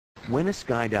When a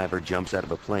skydiver jumps out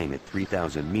of a plane at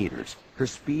 3,000 meters, her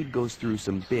speed goes through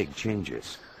some big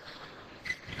changes.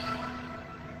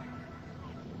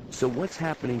 So what's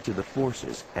happening to the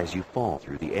forces as you fall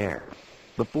through the air?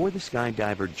 Before the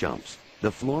skydiver jumps,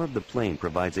 the floor of the plane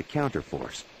provides a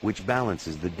counterforce, which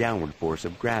balances the downward force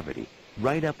of gravity,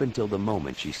 right up until the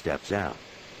moment she steps out.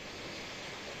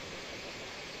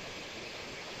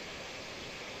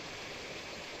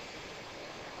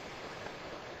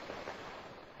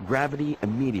 Gravity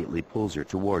immediately pulls her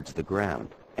towards the ground,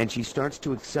 and she starts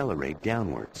to accelerate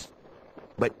downwards.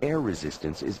 But air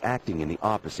resistance is acting in the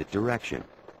opposite direction.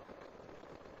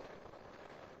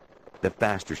 The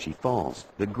faster she falls,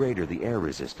 the greater the air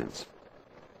resistance.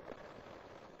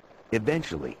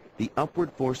 Eventually, the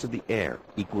upward force of the air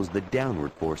equals the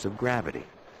downward force of gravity.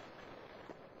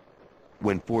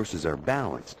 When forces are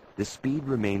balanced, the speed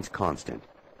remains constant.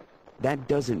 That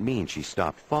doesn't mean she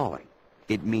stopped falling.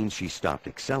 It means she stopped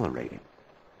accelerating.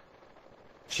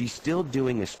 She's still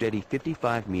doing a steady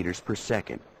 55 meters per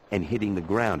second, and hitting the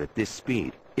ground at this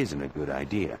speed isn't a good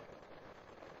idea.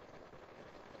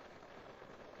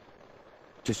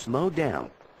 To slow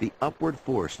down, the upward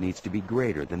force needs to be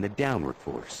greater than the downward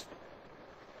force.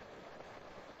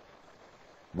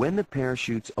 When the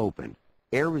parachutes open,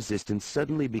 air resistance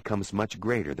suddenly becomes much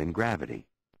greater than gravity.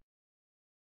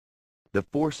 The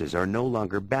forces are no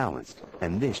longer balanced,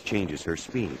 and this changes her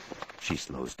speed. She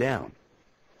slows down.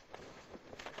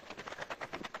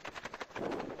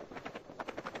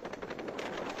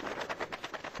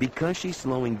 Because she's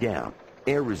slowing down,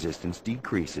 air resistance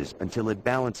decreases until it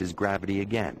balances gravity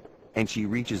again, and she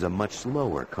reaches a much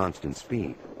slower constant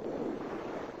speed.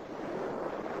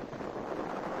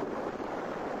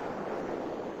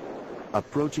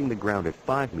 Approaching the ground at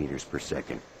 5 meters per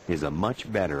second is a much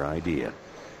better idea.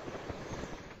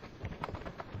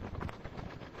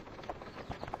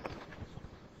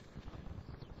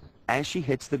 As she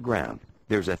hits the ground,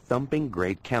 there's a thumping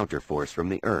great counterforce from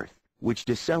the Earth, which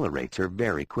decelerates her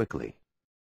very quickly.